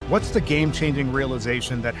What's the game-changing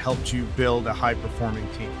realization that helped you build a high-performing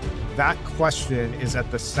team? That question is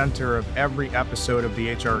at the center of every episode of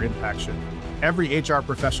the HR Impact Show. Every HR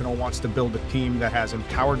professional wants to build a team that has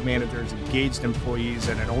empowered managers, engaged employees,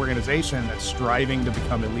 and an organization that's striving to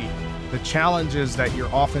become elite. The challenge is that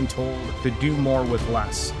you're often told to do more with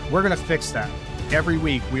less. We're going to fix that. Every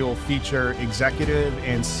week, we will feature executive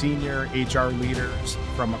and senior HR leaders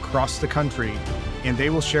from across the country, and they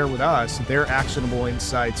will share with us their actionable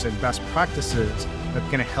insights and best practices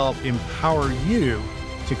that can help empower you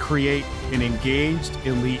to create an engaged,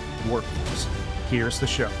 elite workforce. Here's the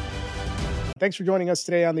show. Thanks for joining us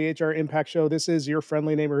today on the HR Impact Show. This is your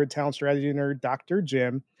friendly neighborhood talent strategy nerd, Dr.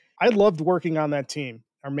 Jim. I loved working on that team.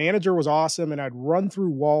 Our manager was awesome, and I'd run through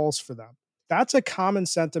walls for them. That's a common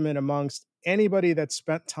sentiment amongst anybody that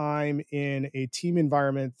spent time in a team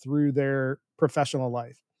environment through their professional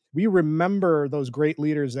life. We remember those great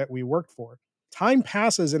leaders that we worked for. Time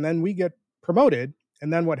passes and then we get promoted.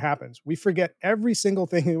 And then what happens? We forget every single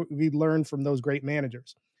thing we learned from those great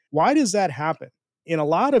managers. Why does that happen? In a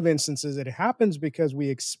lot of instances, it happens because we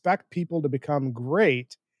expect people to become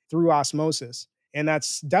great through osmosis. And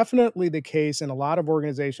that's definitely the case in a lot of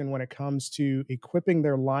organizations when it comes to equipping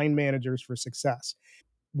their line managers for success.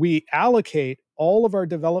 We allocate all of our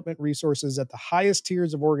development resources at the highest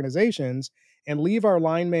tiers of organizations and leave our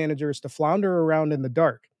line managers to flounder around in the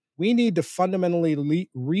dark. We need to fundamentally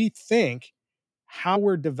rethink how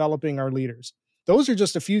we're developing our leaders. Those are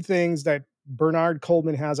just a few things that Bernard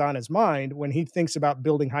Coleman has on his mind when he thinks about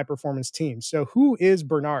building high-performance teams. So who is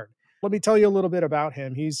Bernard? Let me tell you a little bit about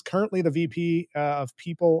him. He's currently the VP of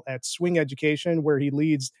People at Swing Education, where he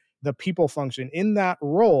leads the people function. In that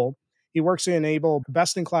role, he works to enable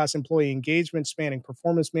best-in-class employee engagement spanning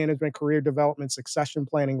performance management, career development, succession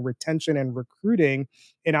planning, retention, and recruiting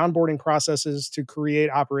and onboarding processes to create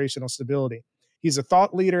operational stability. He's a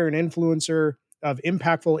thought leader and influencer of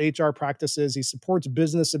impactful HR practices. He supports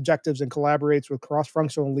business objectives and collaborates with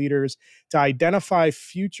cross-functional leaders to identify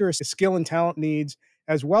future skill and talent needs,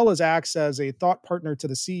 as well as acts as a thought partner to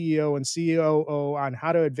the CEO and COO on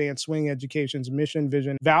how to advance Swing Education's mission,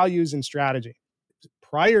 vision, values, and strategy.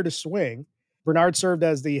 Prior to Swing, Bernard served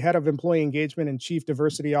as the head of employee engagement and chief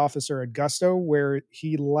diversity officer at Gusto, where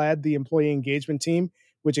he led the employee engagement team,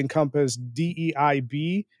 which encompassed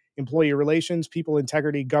DEIB, employee relations, people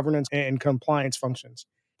integrity, governance, and compliance functions.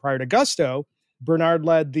 Prior to Gusto, Bernard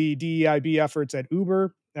led the DEIB efforts at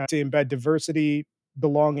Uber to embed diversity,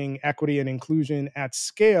 belonging, equity, and inclusion at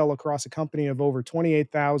scale across a company of over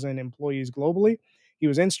 28,000 employees globally. He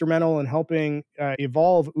was instrumental in helping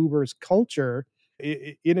evolve Uber's culture.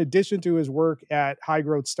 In addition to his work at high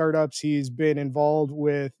growth startups, he's been involved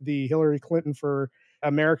with the Hillary Clinton for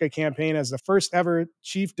America campaign as the first ever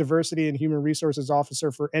chief diversity and human resources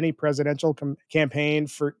officer for any presidential campaign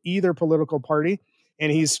for either political party.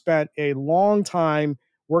 And he's spent a long time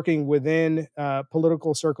working within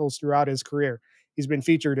political circles throughout his career. He's been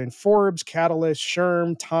featured in Forbes, Catalyst,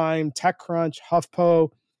 SHRM, Time, TechCrunch,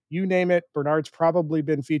 HuffPo, you name it. Bernard's probably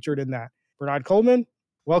been featured in that. Bernard Coleman,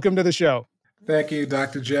 welcome to the show. Thank you,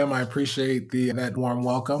 Dr. Jim. I appreciate that warm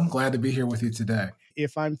welcome. Glad to be here with you today.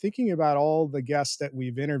 If I'm thinking about all the guests that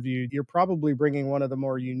we've interviewed, you're probably bringing one of the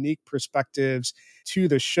more unique perspectives to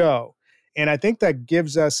the show. And I think that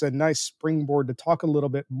gives us a nice springboard to talk a little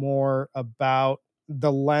bit more about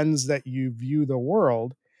the lens that you view the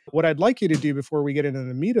world. What I'd like you to do before we get into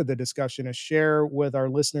the meat of the discussion is share with our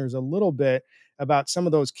listeners a little bit about some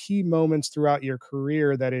of those key moments throughout your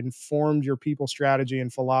career that informed your people strategy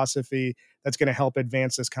and philosophy that's going to help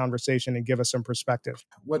advance this conversation and give us some perspective.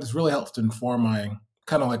 What has really helped to inform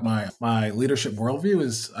my leadership worldview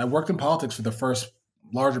is I worked in politics for the first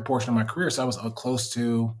larger portion of my career. So I was close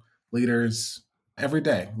to leaders every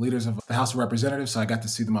day, leaders of the House of Representatives. So I got to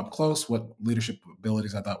see them up close, what leadership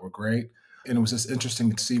abilities I thought were great. And it was just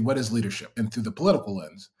interesting to see what is leadership and through the political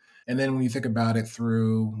lens. And then when you think about it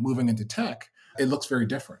through moving into tech, it looks very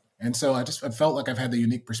different. And so I felt like I've had the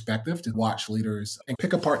unique perspective to watch leaders and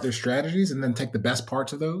pick apart their strategies and then take the best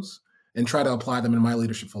parts of those and try to apply them in my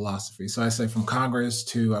leadership philosophy. So I say from Congress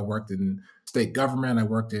to I worked in state government, I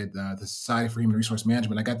worked at the Society for Human Resource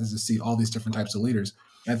Management. I got to see all these different types of leaders.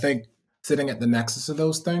 And I think sitting at the nexus of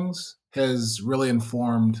those things has really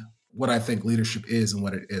informed what I think leadership is and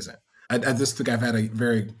what it isn't. I just think I've had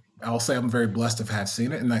I'll say I'm very blessed to have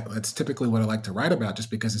seen it. And that's typically what I like to write about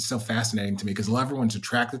just because it's so fascinating to me because everyone's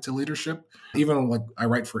attracted to leadership. Even like I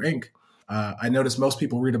write for Inc., I notice most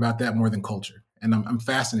people read about that more than culture. And I'm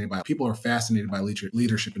fascinated by it. People are fascinated by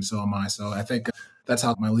leadership and so am I. So I think That's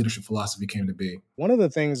how my leadership philosophy came to be. One of the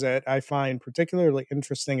things that I find particularly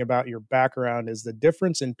interesting about your background is the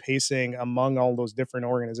difference in pacing among all those different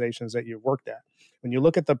organizations that you've worked at. When you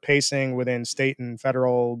look at the pacing within state and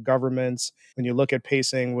federal governments, when you look at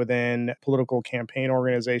pacing within political campaign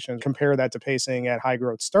organizations, compare that to pacing at high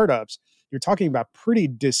growth startups, you're talking about pretty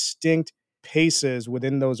distinct paces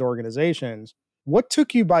within those organizations. What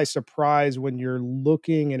took you by surprise when you're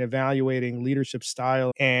looking and evaluating leadership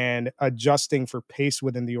style and adjusting for pace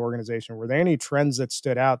within the organization? Were there any trends that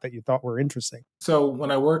stood out that you thought were interesting? So when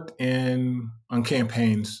I worked in on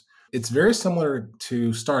campaigns, it's very similar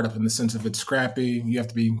to startup in the sense of it's scrappy. You have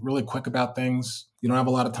to be really quick about things. You don't have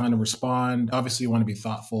a lot of time to respond. Obviously, you want to be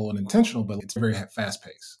thoughtful and intentional, but it's very fast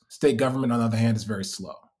paced. State government, on the other hand, is very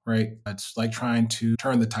slow, right? It's like trying to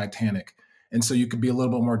turn the Titanic. And so you could be a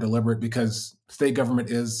little bit more deliberate because state government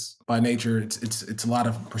is by nature, it's a lot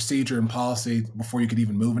of procedure and policy before you could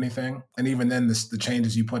even move anything. And even then, the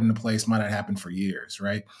changes you put into place might not happen for years,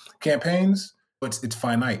 right? Campaigns, it's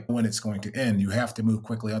finite when it's going to end. You have to move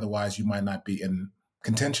quickly, otherwise you might not be in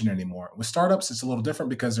contention anymore. With startups, it's a little different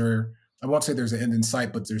because I won't say there's an end in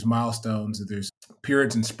sight, but there's milestones, there's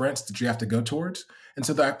periods and sprints that you have to go towards. And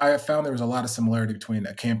so I have found there was a lot of similarity between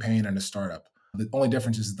a campaign and a startup. The only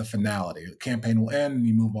difference is the finality. The campaign will end and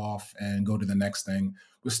you move off and go to the next thing.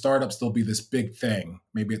 With startups, there'll be this big thing.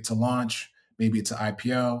 Maybe it's a launch, maybe it's an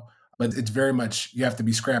IPO, but it's very much, you have to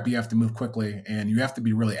be scrappy, you have to move quickly, and you have to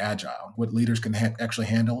be really agile. What leaders can actually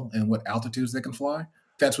handle and what altitudes they can fly.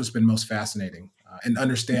 That's what's been most fascinating. And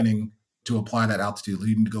understanding to apply that altitude. Do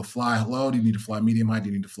you need to go fly low? Do you need to fly medium high? Do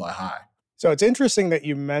you need to fly high? So it's interesting that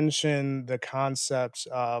you mentioned the concepts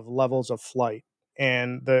of levels of flight.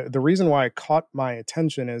 And the reason why it caught my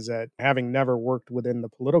attention is that having never worked within the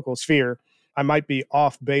political sphere, I might be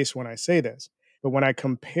off base when I say this. But when I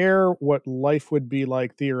compare what life would be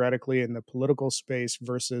like theoretically in the political space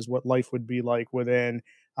versus what life would be like within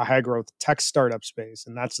a high growth tech startup space,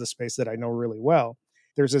 and that's the space that I know really well,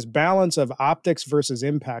 there's this balance of optics versus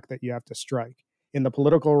impact that you have to strike. In the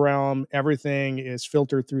political realm, everything is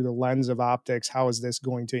filtered through the lens of optics. How is this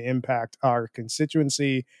going to impact our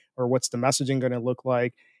constituency, or what's the messaging going to look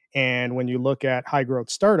like? And when you look at high growth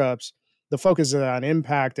startups, the focus is on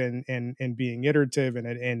impact and being iterative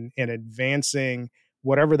and advancing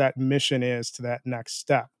whatever that mission is to that next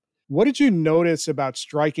step. What did you notice about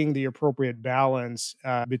striking the appropriate balance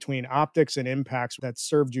between optics and impacts that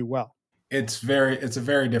served you well? It's a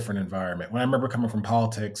very different environment. When I remember coming from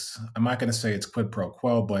politics, I'm not going to say it's quid pro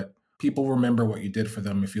quo, but people remember what you did for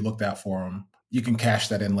them. If you looked out for them, you can cash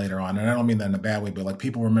that in later on. And I don't mean that in a bad way, but like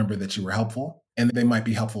people remember that you were helpful and they might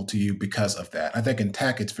be helpful to you because of that. I think in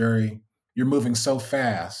tech, you're moving so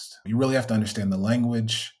fast. You really have to understand the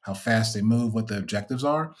language, how fast they move, what the objectives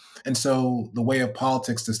are. And so the way of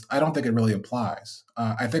politics, I don't think it really applies.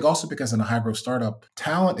 I think also because in a high growth startup,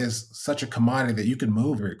 talent is such a commodity that you can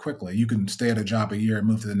move very quickly. You can stay at a job a year and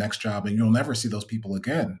move to the next job, and you'll never see those people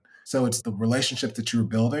again. So it's the relationship that you're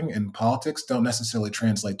building in politics don't necessarily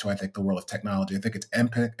translate to, I think, the world of technology. I think it's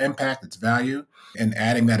impact, it's value, and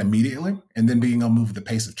adding that immediately, and then being able to move at the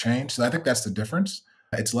pace of change. So I think that's the difference.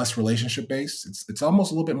 It's less relationship based. It's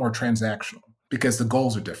almost a little bit more transactional because the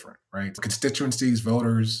goals are different, right? Constituencies,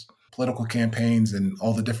 voters, political campaigns, and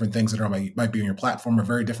all the different things that might be on your platform are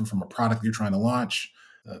very different from a product you're trying to launch,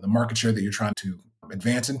 the market share that you're trying to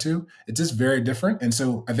advance into. It's just very different. And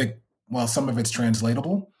so I think while some of it's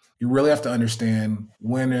translatable, you really have to understand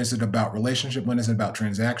when is it about relationship, when is it about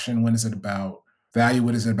transaction, when is it about value,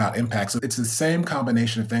 what is it about impact. So it's the same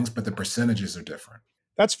combination of things, but the percentages are different.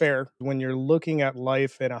 That's fair. When you're looking at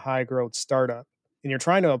life in a high growth startup and you're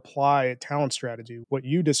trying to apply a talent strategy, what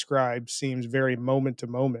you described seems very moment to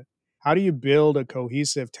moment. How do you build a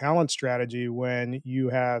cohesive talent strategy when you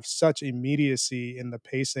have such immediacy in the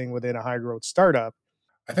pacing within a high growth startup?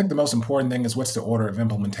 I think the most important thing is what's the order of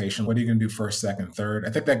implementation? What are you going to do first, second, third?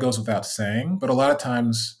 I think that goes without saying, but a lot of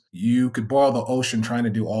times you could boil the ocean trying to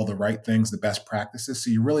do all the right things, the best practices.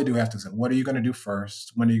 So you really do have to say, what are you going to do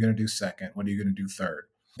first? When are you going to do second? What are you going to do third?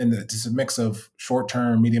 And it's a mix of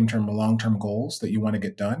short-term, medium-term, and long-term goals that you want to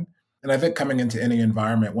get done. And I think coming into any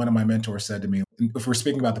environment, one of my mentors said to me, if we're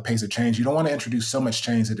speaking about the pace of change, you don't want to introduce so much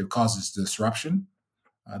change that it causes disruption.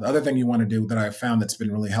 The other thing you want to do that I've found that's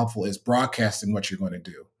been really helpful is broadcasting what you're going to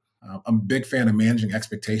do. I'm a big fan of managing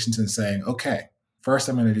expectations and saying, okay, first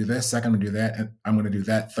I'm going to do this, second I'm going to do that, and I'm going to do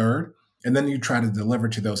that third. And then you try to deliver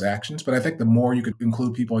to those actions. But I think the more you could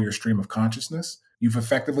include people in your stream of consciousness, you've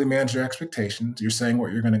effectively managed your expectations. You're saying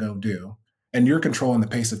what you're going to go do. And you're controlling the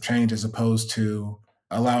pace of change as opposed to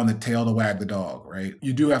allowing the tail to wag the dog, right?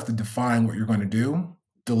 You do have to define what you're going to do,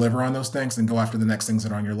 deliver on those things, and go after the next things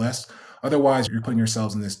that are on your list. Otherwise, you're putting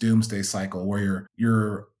yourselves in this doomsday cycle where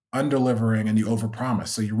you're undelivering and you overpromise.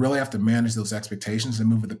 So you really have to manage those expectations and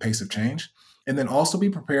move at the pace of change. And then also be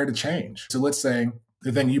prepared to change. So let's say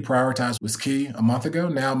the thing you prioritized was key a month ago,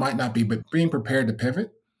 now might not be, but being prepared to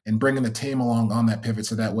pivot and bringing the team along on that pivot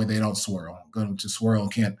so that way they don't go to swirl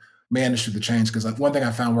and can't manage through the change. Because like one thing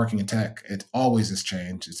I found working in tech, it always is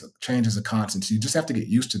change. Change is a constant. So you just have to get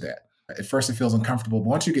used to that. At first, it feels uncomfortable, but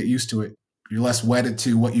once you get used to it, you're less wedded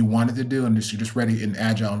to what you wanted to do, and you're just ready and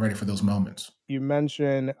agile and ready for those moments. You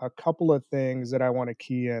mentioned a couple of things that I want to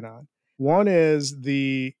key in on. One is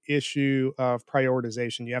the issue of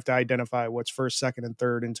prioritization. You have to identify what's first, second, and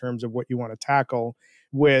third in terms of what you want to tackle,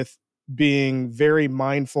 with being very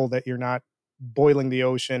mindful that you're not boiling the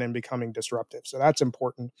ocean and becoming disruptive. So that's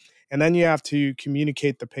important. And then you have to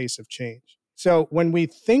communicate the pace of change. So when we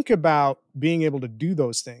think about being able to do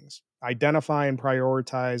those things, identify and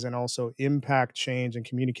prioritize, and also impact change and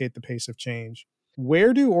communicate the pace of change,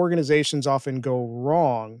 where do organizations often go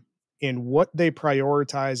wrong in what they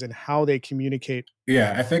prioritize and how they communicate?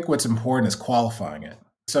 Yeah, I think what's important is qualifying it.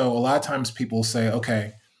 So a lot of times people say,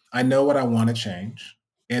 okay, I know what I want to change.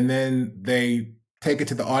 And then they take it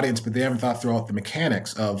to the audience, but they haven't thought through all the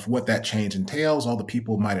mechanics of what that change entails, all the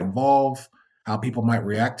people might involve, how people might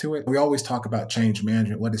react to it. We always talk about change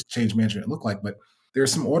management. What does change management look like? But there are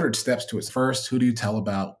some ordered steps to it. First, who do you tell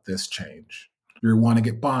about this change? You want to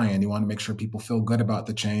get buy-in. You want to make sure people feel good about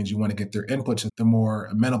the change. You want to get their input so they're more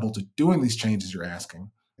amenable to doing these changes you're asking.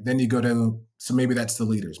 Then you go to, so maybe that's the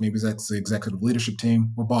leaders. Maybe that's the executive leadership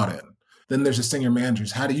team. We're bought in. Then there's the senior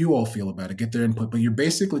managers. How do you all feel about it? Get their input. But you're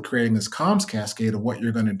basically creating this comms cascade of what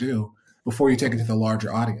you're going to do before you take it to the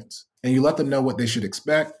larger audience. And you let them know what they should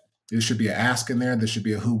expect. There should be an ask in there. There should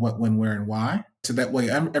be a who, what, when, where, and why. So that way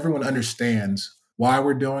everyone understands why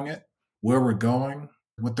we're doing it, where we're going,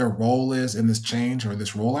 what their role is in this change or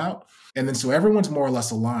this rollout. And then so everyone's more or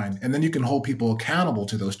less aligned. And then you can hold people accountable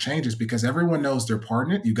to those changes because everyone knows their part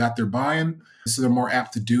in it. You got their buy-in, so they're more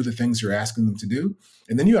apt to do the things you're asking them to do.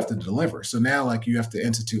 And then you have to deliver. So now like you have to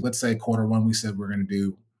institute, let's say quarter one, we said we're going to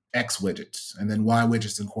do X widgets and then Y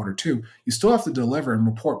widgets in quarter two. You still have to deliver and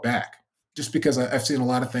report back. Just because I've seen a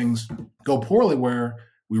lot of things go poorly where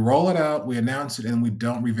we roll it out, we announce it, and we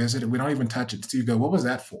don't revisit it. We don't even touch it. So you go, what was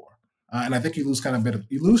that for? And I think you lose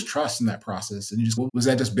you lose trust in that process. And you just, was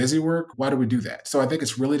that just busy work? Why do we do that? So I think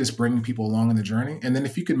it's really just bringing people along in the journey. And then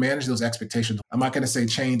if you can manage those expectations, I'm not going to say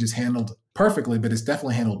change is handled perfectly, but it's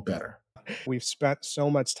definitely handled better. We've spent so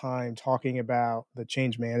much time talking about the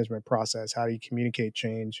change management process. How do you communicate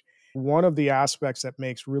change? One of the aspects that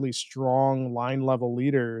makes really strong line level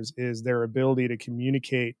leaders is their ability to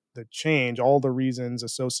communicate the change, all the reasons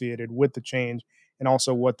associated with the change, and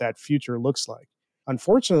also what that future looks like.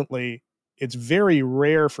 Unfortunately, it's very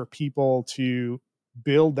rare for people to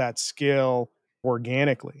build that skill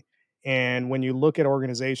organically. And when you look at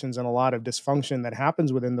organizations, and a lot of dysfunction that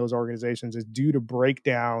happens within those organizations is due to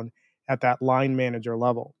breakdown at that line manager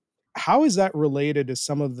level. How is that related to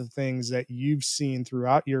some of the things that you've seen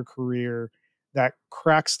throughout your career that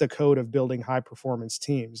cracks the code of building high performance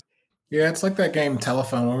teams? Yeah, it's like that game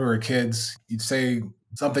Telephone when we were kids. You'd say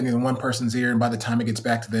something in one person's ear, and by the time it gets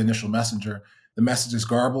back to the initial messenger, the message is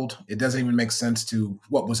garbled. It doesn't even make sense to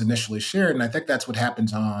what was initially shared. And I think that's what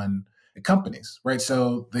happens on companies, right?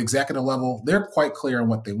 So the executive level, they're quite clear on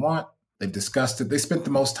what they want. They've discussed it. They spent the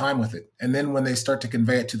most time with it. And then when they start to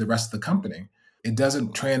convey it to the rest of the company, it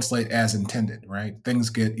doesn't translate as intended, right? Things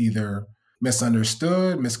get either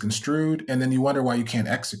misunderstood, misconstrued, and then you wonder why you can't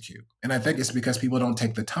execute. And I think it's because people don't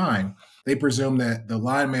take the time. They presume that the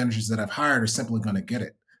line managers that I've hired are simply going to get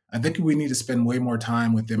it. I think we need to spend way more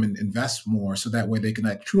time with them and invest more so that way they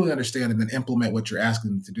can truly understand and then implement what you're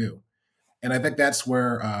asking them to do. And I think that's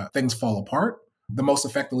where things fall apart. The most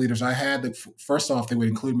effective leaders I had, first off, they would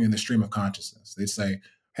include me in the stream of consciousness. They'd say,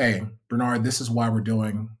 hey, Bernard, this is why we're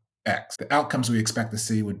doing X. The outcomes we expect to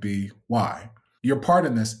see would be Y. Your part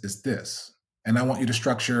in this is this. And I want you to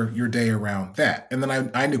structure your day around that. And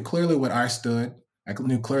then I knew clearly what I stood. I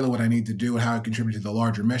knew clearly what I need to do and how I contribute to the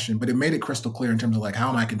larger mission, but it made it crystal clear in terms of like, how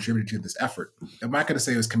am I contributing to this effort? I'm not going to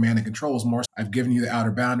say it was command and control. It's more, I've given you the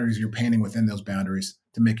outer boundaries. You're painting within those boundaries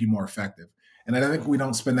to make you more effective. And I think we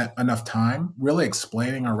don't spend that enough time really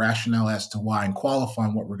explaining our rationale as to why and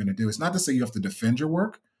qualifying what we're going to do. It's not to say you have to defend your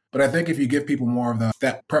work, but I think if you give people more of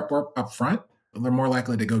that prep work up front, they're more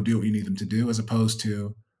likely to go do what you need them to do, as opposed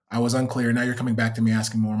to, I was unclear. Now you're coming back to me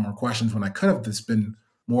asking more and more questions when I could have just been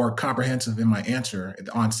more comprehensive in my answer at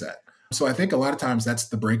the onset. So I think a lot of times that's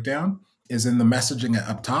the breakdown is in the messaging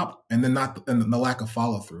up top and then and the lack of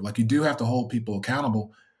follow through. Like you do have to hold people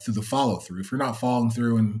accountable through the follow through. If you're not following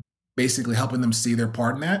through and basically helping them see their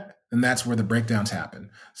part in that. And that's where the breakdowns happen.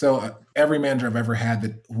 So every manager I've ever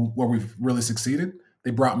had where we've really succeeded, they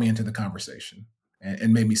brought me into the conversation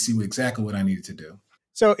and made me see exactly what I needed to do.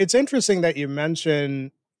 So it's interesting that you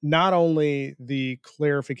mention not only the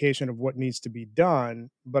clarification of what needs to be done,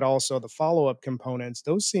 but also the follow up components.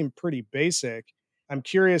 Those seem pretty basic. I'm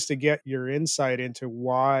curious to get your insight into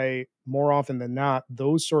why, more often than not,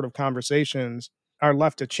 those sort of conversations are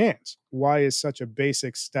left to chance. Why is such a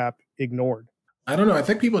basic step ignored? I don't know. I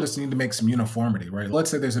think people just need to make some uniformity, right? Let's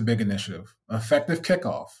say there's a big initiative, effective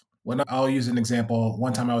kickoff. When I'll use an example,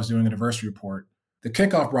 one time I was doing a diversity report. The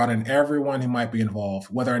kickoff brought in everyone who might be involved,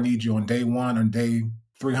 whether I need you on day 1 or day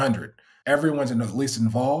 300. Everyone's at least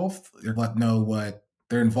involved. They're let know what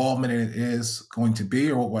their involvement in it is going to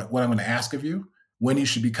be, or what I'm going to ask of you, when you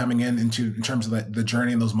should be coming in terms of the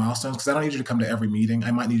journey and those milestones. Because I don't need you to come to every meeting.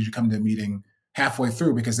 I might need you to come to a meeting halfway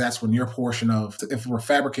through, because that's when your portion of, if we're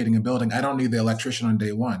fabricating a building, I don't need the electrician on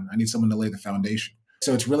day 1. I need someone to lay the foundation.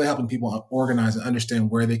 So it's really helping people organize and understand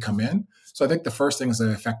where they come in. So I think the first thing is an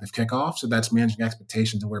effective kickoff. So that's managing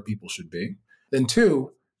expectations and where people should be. Then 2,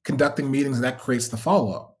 conducting meetings that creates the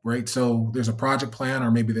follow-up, right? So there's a project plan, or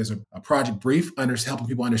maybe there's a project brief, helping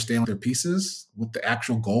people understand their pieces, what the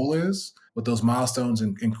actual goal is, what those milestones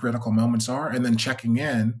and critical moments are, and then checking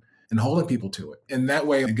in and holding people to it. And that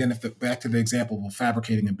way, again, back to the example of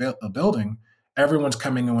fabricating a building, everyone's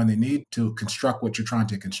coming in when they need to construct what you're trying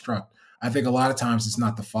to construct. I think a lot of times it's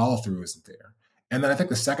not the follow-through isn't there. And then I think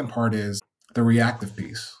the second part is the reactive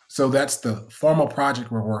piece. So that's the formal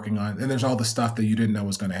project we're working on. And there's all the stuff that you didn't know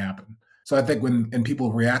was going to happen. So I think when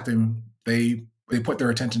people reacting, they put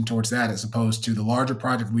their attention towards that as opposed to the larger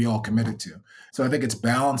project we all committed to. So I think it's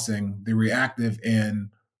balancing the reactive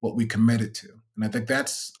and what we committed to. And I think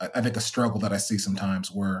that's, a struggle that I see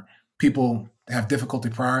sometimes where people have difficulty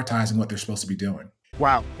prioritizing what they're supposed to be doing.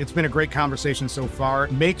 Wow, it's been a great conversation so far.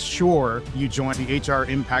 Make sure you join the HR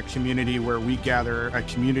Impact community, where we gather a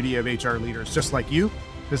community of HR leaders just like you.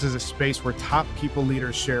 This is a space where top people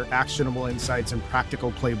leaders share actionable insights and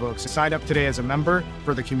practical playbooks. Sign up today as a member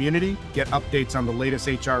for the community. Get updates on the latest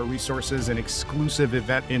HR resources and exclusive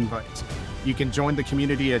event invites. You can join the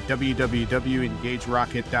community at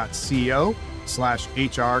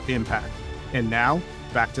www.engagerocket.co/HR Impact. And now,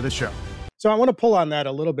 back to the show. So I want to pull on that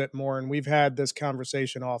a little bit more. And we've had this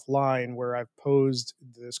conversation offline where I've posed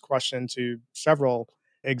this question to several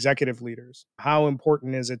executive leaders. How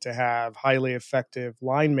important is it to have highly effective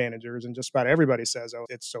line managers? And just about everybody says, oh,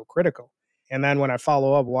 it's so critical. And then when I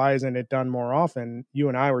follow up, why isn't it done more often? You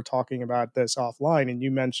and I were talking about this offline, and you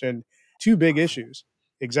mentioned 2 big issues.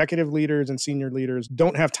 Executive leaders and senior leaders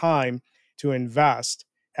don't have time to invest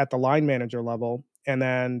at the line manager level. And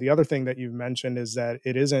then the other thing that you've mentioned is that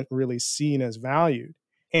it isn't really seen as valued.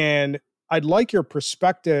 And I'd like your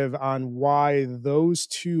perspective on why those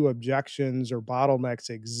 2 objections or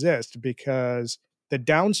bottlenecks exist, because the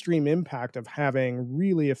downstream impact of having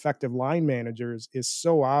really effective line managers is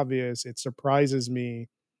so obvious. It surprises me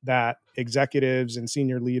that executives and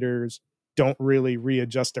senior leaders don't really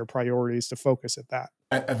readjust their priorities to focus at that.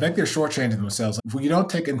 I think they're shortchanging themselves. If you don't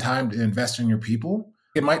take in time to invest in your people,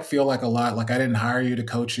 it might feel like a lot, like I didn't hire you to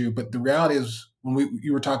coach you. But the reality is, when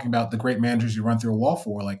you were talking about the great managers you run through a wall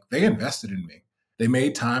for, like, they invested in me. They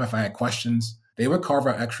made time. If I had questions, they would carve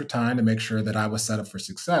out extra time to make sure that I was set up for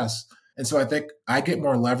success. And so I think I get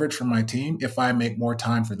more leverage from my team if I make more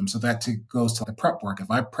time for them. So that goes to the prep work.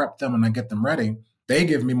 If I prep them and I get them ready, they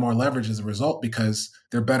give me more leverage as a result, because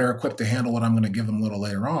they're better equipped to handle what I'm going to give them a little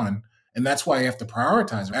later on. And that's why you have to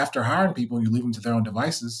prioritize. After hiring people, you leave them to their own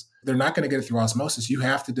devices. They're not going to get it through osmosis. You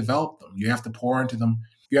have to develop them. You have to pour into them.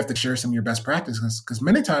 You have to share some of your best practices, because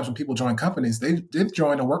many times when people join companies, they did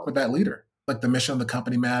join to work with that leader. Like, the mission of the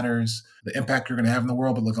company matters, the impact you're going to have in the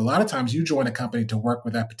world. But look, a lot of times you join a company to work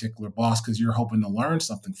with that particular boss because you're hoping to learn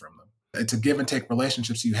something from them. It's a give and take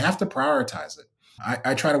relationship. So you have to prioritize it.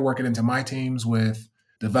 I try to work it into my teams with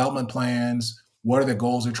development plans. What are the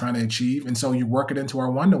goals they're trying to achieve? And so you work it into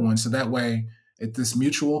our one-to-one. So that way it's this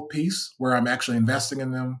mutual piece where I'm actually investing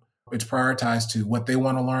in them. It's prioritized to what they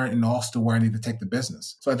want to learn and also where I need to take the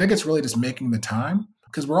business. So I think it's really just making the time,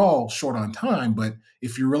 because we're all short on time. But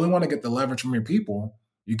if you really want to get the leverage from your people,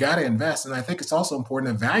 you got to invest. And I think it's also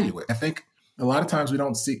important to value it. I think a lot of times we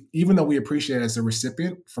don't see, even though we appreciate it as a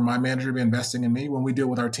recipient for my manager to be investing in me, when we deal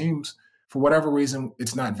with our teams, for whatever reason,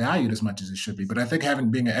 it's not valued as much as it should be. But I think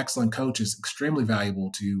being an excellent coach is extremely valuable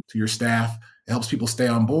to your staff. It helps people stay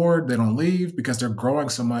on board. They don't leave because they're growing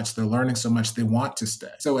so much. They're learning so much. They want to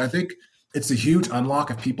stay. So I think it's a huge unlock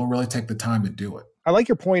if people really take the time to do it. I like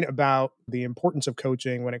your point about the importance of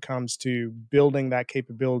coaching when it comes to building that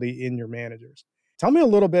capability in your managers. Tell me a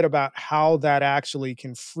little bit about how that actually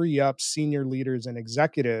can free up senior leaders and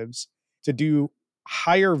executives to do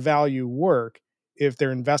higher value work if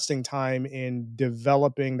they're investing time in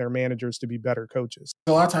developing their managers to be better coaches.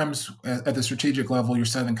 A lot of times at the strategic level, you're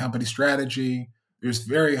setting company strategy. There's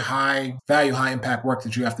very high value, high impact work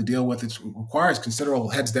that you have to deal with. It requires considerable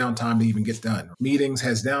heads down time to even get done. Meetings,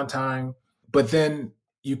 heads down time. But then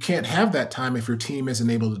you can't have that time if your team isn't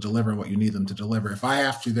able to deliver what you need them to deliver. If I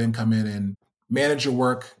have to then come in and manage your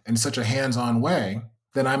work in such a hands-on way,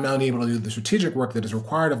 then I'm not able to do the strategic work that is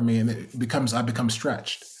required of me, and I become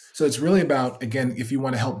stretched. So it's really about, again, if you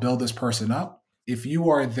want to help build this person up, if you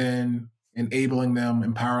are then enabling them,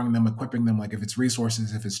 empowering them, equipping them, like if it's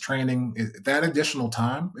resources, if it's training, that additional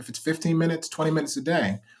time, if it's 15 minutes, 20 minutes a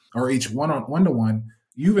day, or each one-to-one,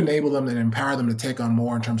 you've enabled them and empower them to take on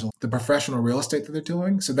more in terms of the professional real estate that they're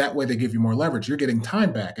doing. So that way they give you more leverage. You're getting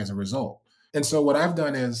time back as a result. And so what I've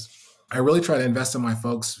done is I really try to invest in my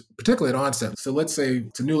folks, particularly at onset. So let's say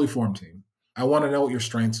it's a newly formed team. I want to know what your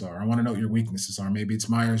strengths are. I want to know what your weaknesses are. Maybe it's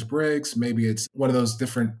Myers-Briggs. Maybe it's one of those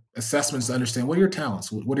different assessments to understand what are your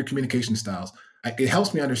talents, what are your communication styles. It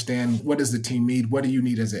helps me understand what does the team need, what do you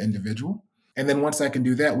need as an individual. And then once I can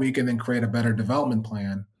do that, we can then create a better development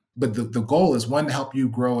plan. But the goal is, one, to help you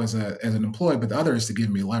grow as an employee, but the other is to give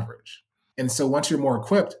me leverage. And so once you're more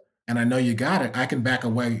equipped, and I know you got it, I can back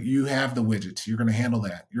away. You have the widgets. You're going to handle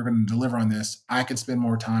that. You're going to deliver on this. I can spend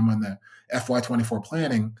more time on the FY24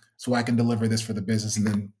 planning so I can deliver this for the business and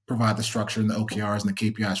then provide the structure and the OKRs and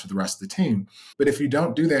the KPIs for the rest of the team. But if you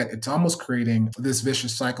don't do that, it's almost creating this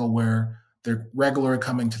vicious cycle where they're regularly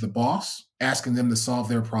coming to the boss, asking them to solve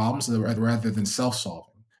their problems rather than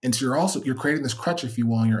self-solving. And so you're creating this crutch, if you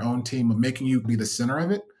will, on your own team of making you be the center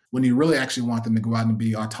of it, when you really actually want them to go out and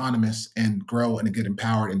be autonomous and grow and get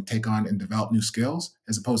empowered and take on and develop new skills,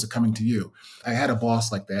 as opposed to coming to you. I had a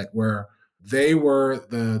boss like that where they were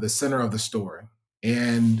the center of the story.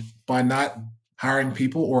 And by not hiring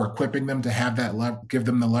people or equipping them to have that give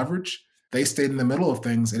them the leverage, they stayed in the middle of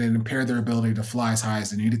things, and it impaired their ability to fly as high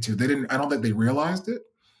as they needed to. I don't think they realized it,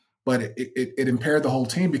 but it impaired the whole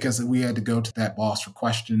team because we had to go to that boss for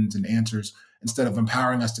questions and answers instead of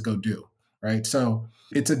empowering us to go do, right? So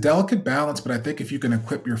it's a delicate balance, but I think if you can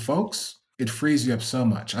equip your folks, it frees you up so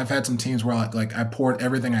much. I've had some teams where like I poured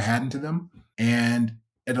everything I had into them, and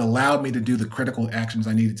it allowed me to do the critical actions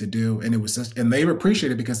I needed to do. And and they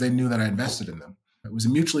appreciated it because they knew that I invested in them. It was a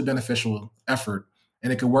mutually beneficial effort,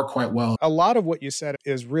 and it could work quite well. A lot of what you said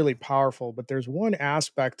is really powerful, but there's one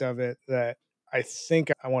aspect of it that I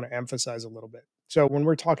think I want to emphasize a little bit. So when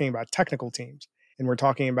we're talking about technical teams and we're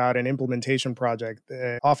talking about an implementation project,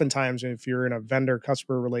 oftentimes if you're in a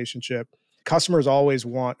vendor-customer relationship, customers always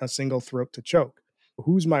want a single throat to choke.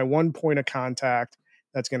 Who's my one point of contact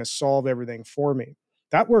that's going to solve everything for me?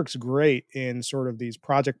 That works great in sort of these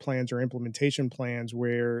project plans or implementation plans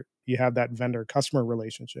where you have that vendor-customer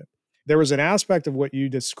relationship. There was an aspect of what you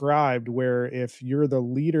described where if you're the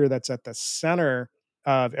leader that's at the center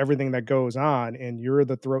of everything that goes on and you're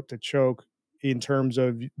the throat to choke in terms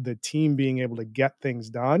of the team being able to get things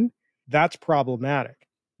done, that's problematic.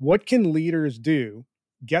 What can leaders do?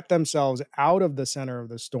 Get themselves out of the center of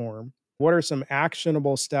the storm. What are some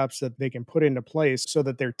actionable steps that they can put into place so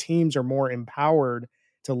that their teams are more empowered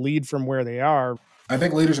to lead from where they are? I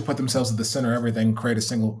think leaders who put themselves at the center of everything create a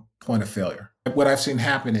single point of failure. What I've seen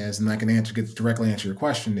happen is, and I can directly answer your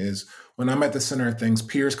question, is when I'm at the center of things,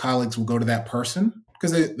 peers, colleagues will go to that person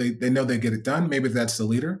because they know they get it done. Maybe that's the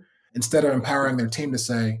leader. Instead of empowering their team to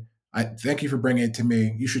say, I thank you for bringing it to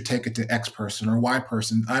me. You should take it to X person or Y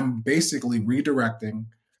person. I'm basically redirecting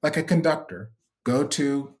like a conductor. Go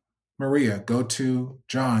to Maria, go to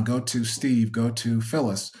John, go to Steve, go to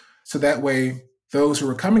Phyllis. So that way, those who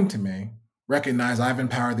are coming to me recognize I've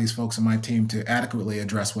empowered these folks in my team to adequately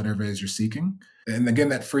address whatever it is you're seeking. And again,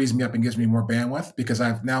 that frees me up and gives me more bandwidth because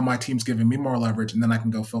now my team's giving me more leverage, and then I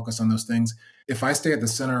can go focus on those things. If I stay at the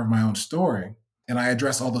center of my own story and I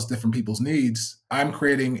address all those different people's needs, I'm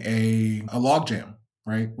creating a logjam,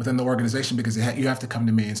 right, within the organization because you have to come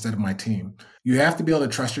to me instead of my team. You have to be able to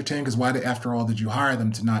trust your team because why, after all, did you hire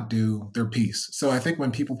them to not do their piece? So I think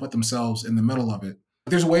when people put themselves in the middle of it,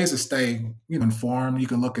 there's ways to stay informed. You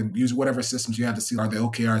can look and use whatever systems you have to see are the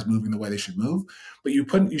OKRs moving the way they should move. But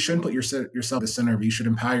you shouldn't put yourself at the center of it. You should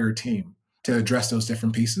empower your team to address those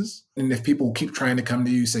different pieces. And if people keep trying to come to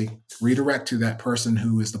you, say, redirect to that person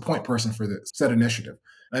who is the point person for the set initiative.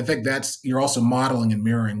 And I think you're also modeling and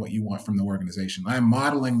mirroring what you want from the organization. I'm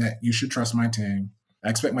modeling that you should trust my team. I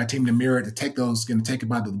expect my team to mirror it, to take it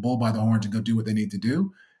by the bull by the horns and go do what they need to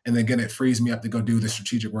do. And then again, it frees me up to go do the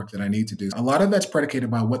strategic work that I need to do. A lot of that's predicated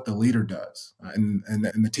by what the leader does, and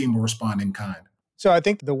the team will respond in kind. So I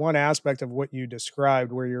think the one aspect of what you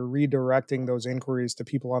described where you're redirecting those inquiries to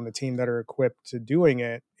people on the team that are equipped to doing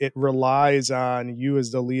it, it relies on you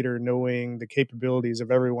as the leader knowing the capabilities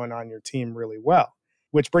of everyone on your team really well.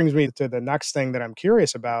 Which brings me to the next thing that I'm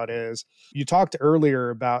curious about is you talked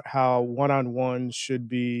earlier about how one-on-ones should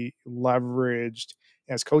be leveraged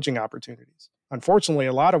as coaching opportunities. Unfortunately,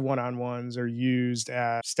 a lot of one-on-ones are used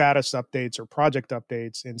as status updates or project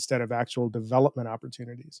updates instead of actual development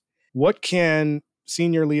opportunities. What can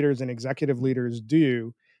senior leaders and executive leaders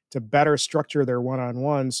do to better structure their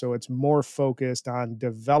one-on-one so it's more focused on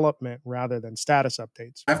development rather than status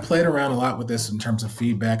updates? I've played around a lot with this in terms of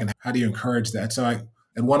feedback and how do you encourage that.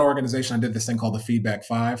 In one organization, I did this thing called the Feedback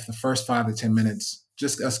Five. The first 5 to 10 minutes,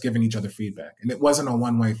 just us giving each other feedback. And it wasn't a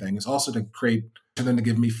one-way thing. It's also to create for them to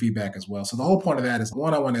give me feedback as well. So the whole point of that is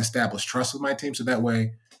one, I want to establish trust with my team. So that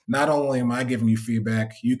way, not only am I giving you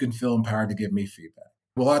feedback, you can feel empowered to give me feedback.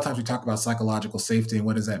 Well, a lot of times we talk about psychological safety and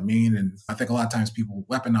what does that mean? And I think a lot of times people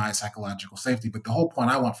weaponize psychological safety. But the whole point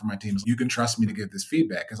I want from my team is you can trust me to give this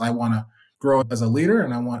feedback because I want to grow as a leader.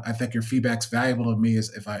 And I think your feedback's valuable to me as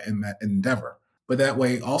if I am that endeavor. But that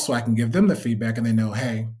way also I can give them the feedback and they know,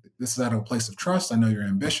 hey, this is out of a place of trust. I know you're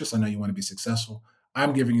ambitious. I know you want to be successful.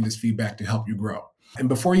 I'm giving you this feedback to help you grow. And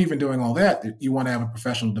before you even doing all that, you want to have a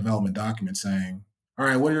professional development document saying, all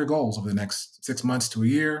right, what are your goals over the next 6 months to a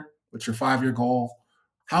year? What's your 5-year goal?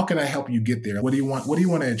 How can I help you get there? What do you want? What do you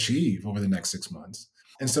want to achieve over the next 6 months?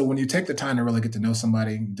 And so when you take the time to really get to know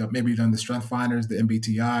somebody, maybe you've done the Strength Finders, the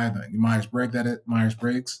MBTI, the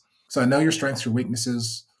Myers-Briggs. So I know your strengths, your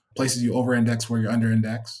weaknesses, places you over-index, where you're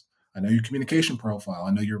under-index. I know your communication profile.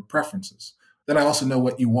 I know your preferences. Then I also know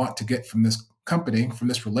what you want to get from this company, from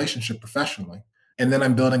this relationship professionally. And then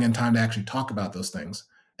I'm building in time to actually talk about those things.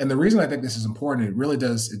 And the reason I think this is important, it really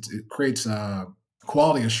does, it creates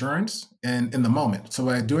quality assurance and in the moment. So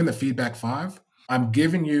by doing the Feedback Five, I'm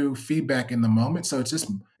giving you feedback in the moment. So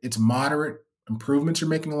it's moderate improvements you're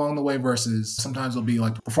making along the way versus sometimes it'll be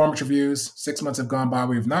like performance reviews. 6 months have gone by,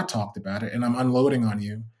 we have not talked about it, and I'm unloading on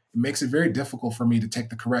you. It makes it very difficult for me to take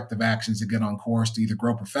the corrective actions to get on course to either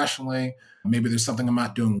grow professionally. Maybe there's something I'm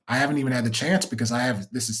not doing. I haven't even had the chance because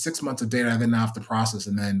this is 6 months of data I then have to process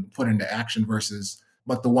and then put into action versus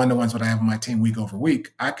like the one-to-ones that I have on my team week over week.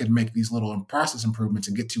 I could make these little process improvements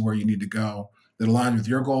and get you where you need to go that align with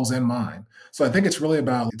your goals and mine. So I think it's really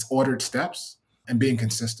about its ordered steps and being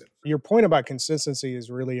consistent. Your point about consistency is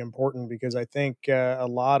really important because I think a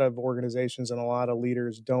lot of organizations and a lot of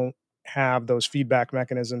leaders don't have those feedback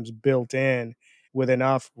mechanisms built in with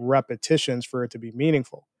enough repetitions for it to be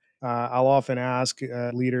meaningful. I'll often ask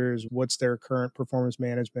leaders what's their current performance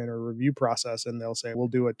management or review process, and they'll say, we'll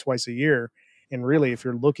do it twice a year. And really, if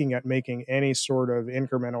you're looking at making any sort of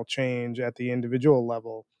incremental change at the individual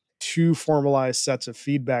level, 2 formalized sets of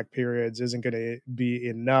feedback periods isn't going to be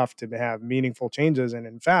enough to have meaningful changes. And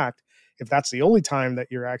in fact, if that's the only time that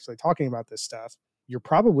you're actually talking about this stuff, you're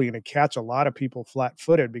probably going to catch a lot of people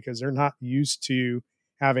flat-footed because they're not used to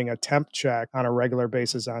having a temp check on a regular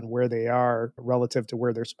basis on where they are relative to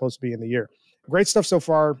where they're supposed to be in the year. Great stuff so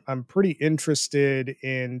far. I'm pretty interested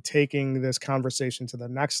in taking this conversation to the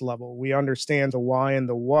next level. We understand the why and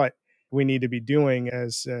the what we need to be doing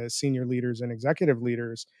as senior leaders and executive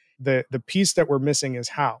leaders. The piece that we're missing is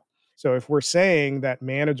how. So if we're saying that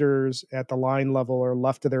managers at the line level are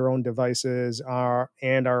left to their own devices are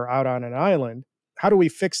out on an island, how do we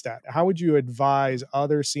fix that? How would you advise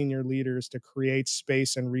other senior leaders to create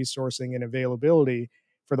space and resourcing and availability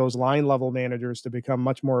for those line level managers to become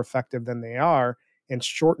much more effective than they are and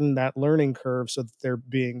shorten that learning curve so that they're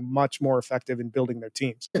being much more effective in building their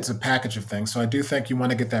teams? It's a package of things. So I do think you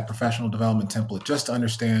want to get that professional development template just to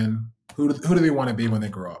understand who do they want to be when they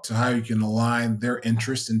grow up. So how you can align their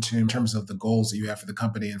interests in terms of the goals that you have for the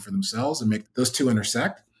company and for themselves and make those two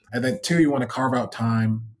intersect. And then 2, you want to carve out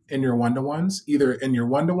time in your one-to-ones, either in your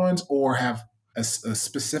one-to-ones or have a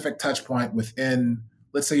specific touch point within,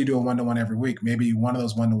 let's say you do a one-to-one every week. Maybe one of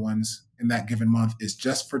those one-to-ones in that given month is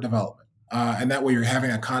just for development. And that way you're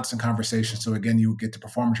having a constant conversation. So again, you get to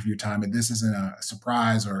performance review time and this isn't a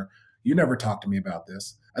surprise or you never talked to me about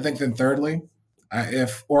this. I think then thirdly,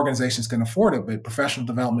 if organizations can afford it, but professional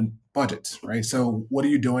development budgets, right? So what are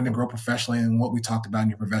you doing to grow professionally and what we talked about in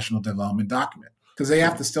your professional development document? Because they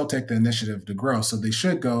have to still take the initiative to grow. So they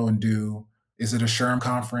should go and do, is it a SHRM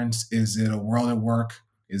conference? Is it a World at Work?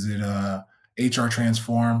 Is it a HR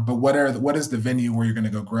Transform? But what is the venue where you're going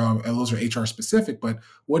to go grow? And those are HR specific, but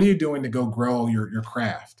what are you doing to go grow your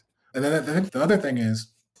craft? And then the other thing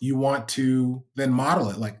is you want to then model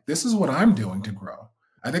it. Like, this is what I'm doing to grow.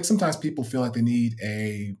 I think sometimes people feel like they need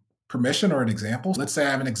a permission or an example. Let's say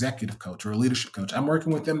I have an executive coach or a leadership coach. I'm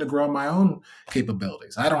working with them to grow my own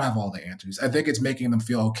capabilities. I don't have all the answers. I think it's making them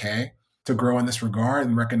feel okay to grow in this regard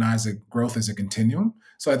and recognize that growth is a continuum.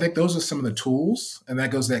 So I think those are some of the tools, and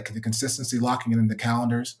that goes to the consistency, locking it into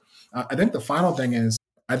calendars. I think the final thing is,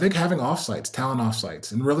 I think having offsites, talent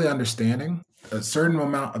offsites, and really understanding a certain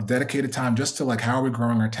amount of dedicated time just to like, how are we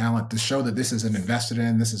growing our talent to show that this is an invested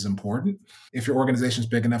in, this is important. If your organization is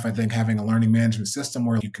big enough, I think having a learning management system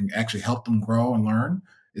where you can actually help them grow and learn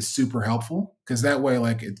is super helpful, because that way,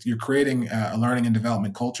 like, you're creating a learning and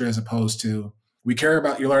development culture, as opposed to, we care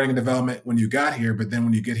about your learning and development when you got here, but then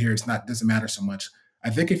when you get here, doesn't matter so much. I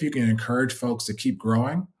think if you can encourage folks to keep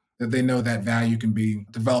growing, that they know that value can be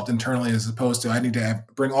developed internally, as opposed to, I need to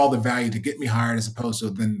bring all the value to get me hired, as opposed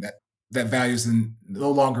to then that value is then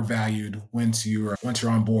no longer valued once you're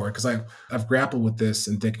on board. Because I've grappled with this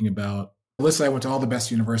and thinking about, let's say I went to all the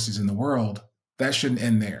best universities in the world, that shouldn't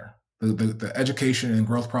end there. The education and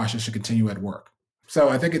growth process should continue at work. So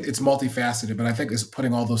I think it's multifaceted, but I think it's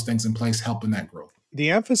putting all those things in place, helping that growth. The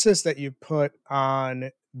emphasis that you put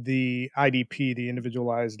on the IDP, the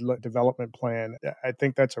individualized development plan, I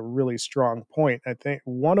think that's a really strong point. I think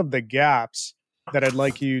one of the gaps that I'd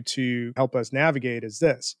like you to help us navigate is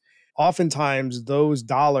this. Oftentimes, those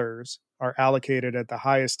dollars are allocated at the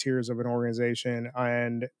highest tiers of an organization,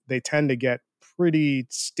 and they tend to get pretty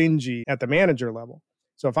stingy at the manager level.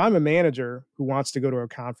 So if I'm a manager who wants to go to a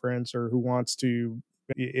conference or who wants to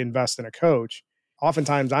invest in a coach,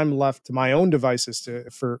 oftentimes I'm left to my own devices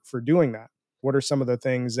for doing that. What are some of the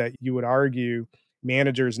things that you would argue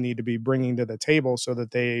managers need to be bringing to the table so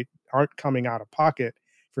that they aren't coming out of pocket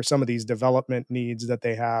for some of these development needs that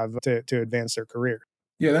they have to advance their career?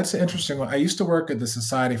 Yeah, that's an interesting one. I used to work at the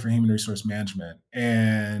Society for Human Resource Management,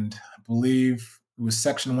 and I believe it was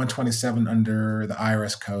Section 127 under the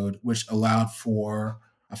IRS code, which allowed for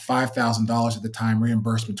a $5,000 at the time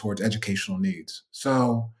reimbursement towards educational needs.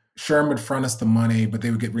 So SHRM would front us the money, but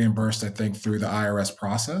they would get reimbursed, I think, through the IRS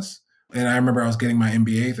process. And I remember I was getting my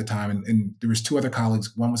MBA at the time, and there was two other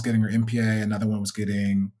colleagues. One was getting her MPA, another one was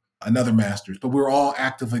getting another master's. But we were all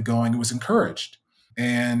actively going. It was encouraged.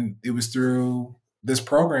 And it was through this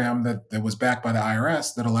program that was backed by the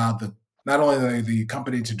IRS that allowed not only the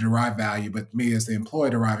company to derive value, but me as the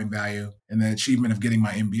employee deriving value and the achievement of getting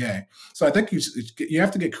my MBA. So I think you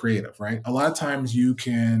have to get creative, right? A lot of times you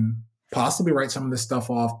can possibly write some of this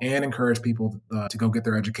stuff off and encourage people to go get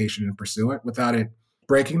their education and pursue it without it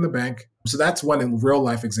breaking the bank. So that's one real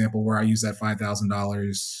life example where I use that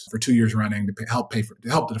 $5,000 for 2 years running to help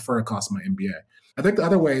to defer the cost of my MBA. I think the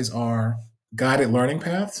other ways are guided learning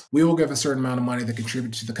paths. We will give a certain amount of money that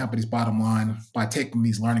contributes to the company's bottom line by taking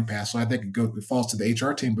these learning paths. So I think it falls to the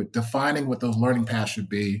HR team, but defining what those learning paths should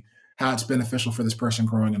be, how it's beneficial for this person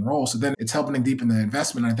growing in role. So then it's helping deepen the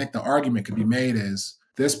investment. And I think the argument could be made is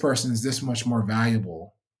this person is this much more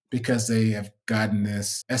valuable because they have gotten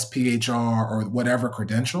this SPHR or whatever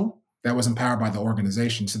credential that was empowered by the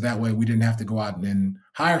organization. So that way we didn't have to go out and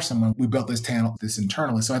hire someone. We built this talent, this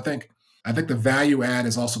internally. So I think the value add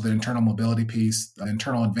is also the internal mobility piece, the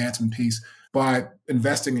internal advancement piece. By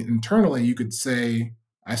investing internally, you could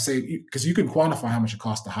because you can quantify how much it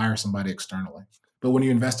costs to hire somebody externally. But when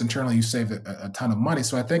you invest internally, you save a ton of money.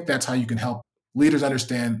 So I think that's how you can help leaders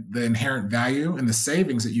understand the inherent value and the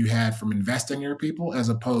savings that you had from investing in your people, as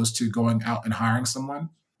opposed to going out and hiring someone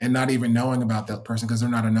and not even knowing about that person because they're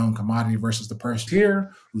not a known commodity, versus the person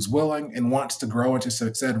here who's willing and wants to grow into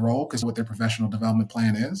said role because of what their professional development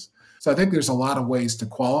plan is. So I think there's a lot of ways to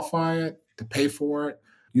qualify it, to pay for it.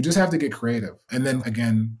 You just have to get creative. And then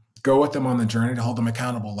again, go with them on the journey to hold them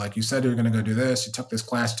accountable. Like you said, you're going to go do this. You took this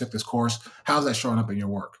class, you took this course. How's that showing up in your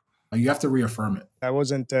work? You have to reaffirm it. I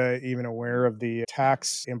wasn't even aware of the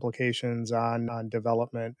tax implications on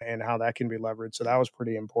development and how that can be leveraged. So that was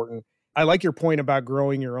pretty important. I like your point about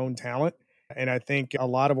growing your own talent. And I think a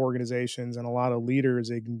lot of organizations and a lot of leaders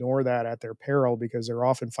ignore that at their peril because they're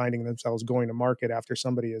often finding themselves going to market after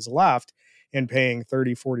somebody has left and paying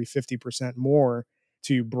 30, 40, 50% more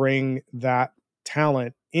to bring that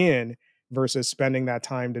talent in versus spending that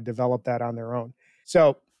time to develop that on their own.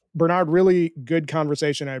 So Bernard, really good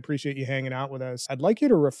conversation. I appreciate you hanging out with us. I'd like you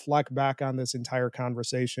to reflect back on this entire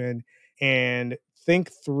conversation and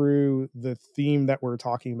think through the theme that we're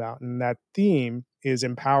talking about. And that theme is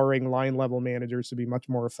empowering line level managers to be much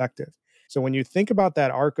more effective. So when you think about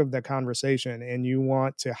that arc of the conversation and you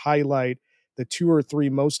want to highlight the 2 or 3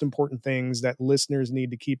 most important things that listeners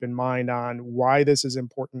need to keep in mind on why this is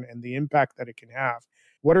important and the impact that it can have,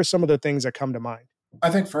 what are some of the things that come to mind? I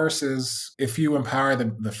think first is if you empower the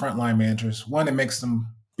frontline managers, one, it makes them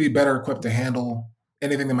be better equipped to handle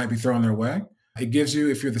anything that might be thrown their way. It gives you,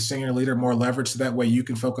 if you're the senior leader, more leverage so that way you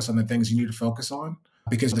can focus on the things you need to focus on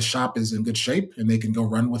because the shop is in good shape and they can go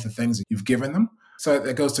run with the things that you've given them. So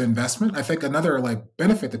that goes to investment. I think another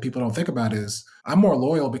benefit that people don't think about is I'm more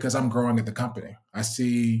loyal because I'm growing at the company. I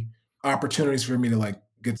see opportunities for me to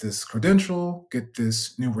get this credential, get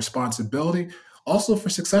this new responsibility. Also for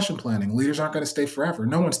succession planning, leaders aren't going to stay forever.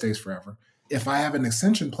 No one stays forever. If I have an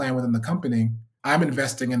ascension plan within the company, I'm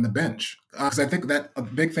investing in the bench. Because I think that a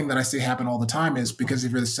big thing that I see happen all the time is because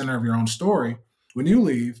if you're the center of your own story, when you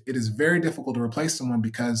leave, it is very difficult to replace someone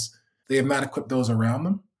because they have not equipped those around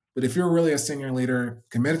them. But if you're really a senior leader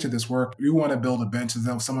committed to this work, you want to build a bench so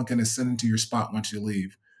that someone can ascend into your spot once you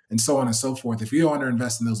leave, and so on and so forth. If you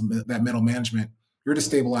underinvest in that middle management, you're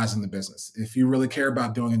destabilizing the business. If you really care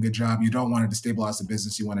about doing a good job, you don't want to destabilize the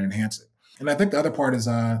business, you want to enhance it. And I think the other part is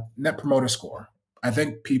net promoter score. I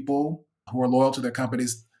think people who are loyal to their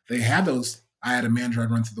companies, they have those. I had a manager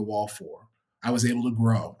I'd run through the wall for. I was able to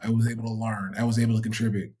grow. I was able to learn. I was able to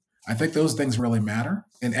contribute. I think those things really matter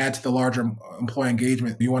and add to the larger employee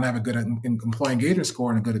engagement. You want to have a good employee engagement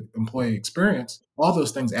score and a good employee experience. All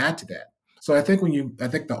those things add to that. So I think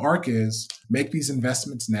the arc is make these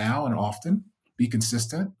investments now and often, be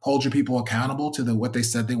consistent, hold your people accountable to what they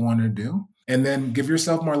said they wanted to do, and then give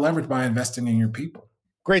yourself more leverage by investing in your people.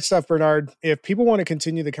 Great stuff, Bernard. If people want to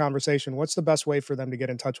continue the conversation, what's the best way for them to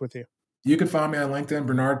get in touch with you? You can find me on LinkedIn,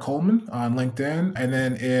 Bernard Coleman on LinkedIn. And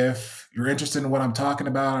then if you're interested in what I'm talking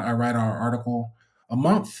about, I write our article a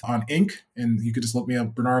month on Inc. And you could just look me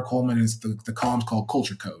up, Bernard Coleman, and the column's called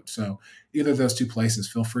Culture Code. So either of those two places,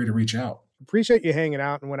 feel free to reach out. Appreciate you hanging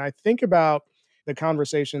out. And when I think about the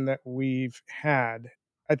conversation that we've had,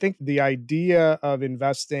 I think the idea of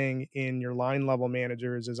investing in your line level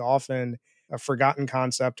managers is often a forgotten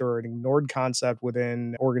concept or an ignored concept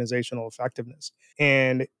within organizational effectiveness.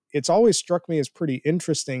 And it's always struck me as pretty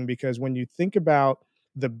interesting because when you think about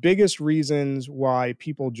the biggest reasons why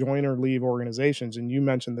people join or leave organizations, and you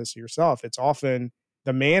mentioned this yourself, it's often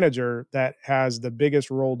the manager that has the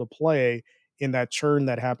biggest role to play in that churn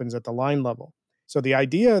that happens at the line level. So the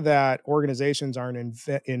idea that organizations aren't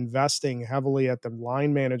investing heavily at the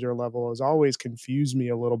line manager level has always confused me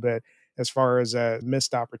a little bit as far as a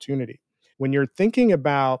missed opportunity. When you're thinking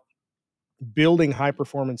about building high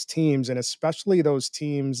performance teams, and especially those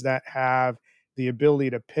teams that have the ability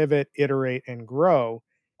to pivot, iterate, and grow,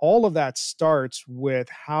 all of that starts with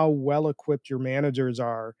how well equipped your managers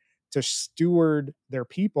are to steward their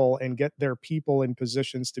people and get their people in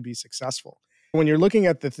positions to be successful. When you're looking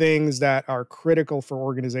at the things that are critical for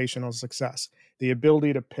organizational success, the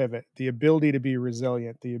ability to pivot, the ability to be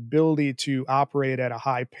resilient, the ability to operate at a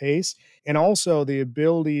high pace, and also the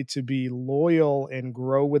ability to be loyal and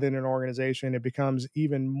grow within an organization, it becomes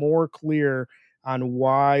even more clear on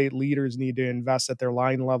why leaders need to invest at their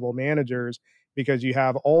line level managers, because you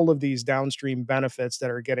have all of these downstream benefits that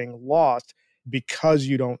are getting lost because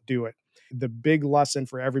you don't do it. The big lesson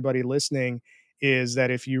for everybody listening is that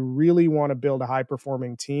if you really want to build a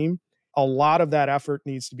high-performing team, a lot of that effort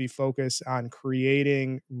needs to be focused on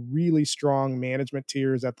creating really strong management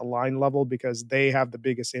tiers at the line level because they have the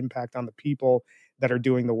biggest impact on the people that are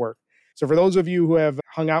doing the work. So for those of you who have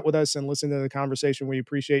hung out with us and listened to the conversation, we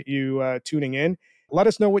appreciate you tuning in. Let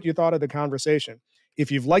us know what you thought of the conversation. If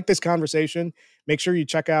you've liked this conversation, make sure you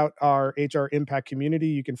check out our HR Impact community.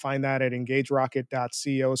 You can find that at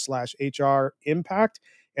engagerocket.co/HR Impact.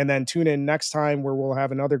 And then tune in next time where we'll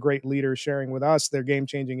have another great leader sharing with us their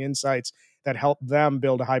game-changing insights that help them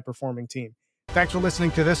build a high-performing team. Thanks for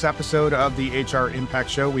listening to this episode of the HR Impact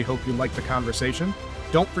Show. We hope you liked the conversation.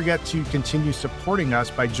 Don't forget to continue supporting us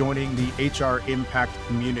by joining the HR Impact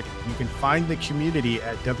community. You can find the community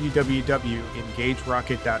at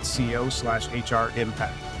www.engagerocket.co/HR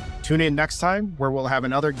Impact. Tune in next time where we'll have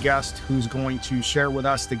another guest who's going to share with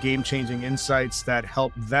us the game-changing insights that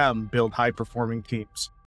help them build high-performing teams.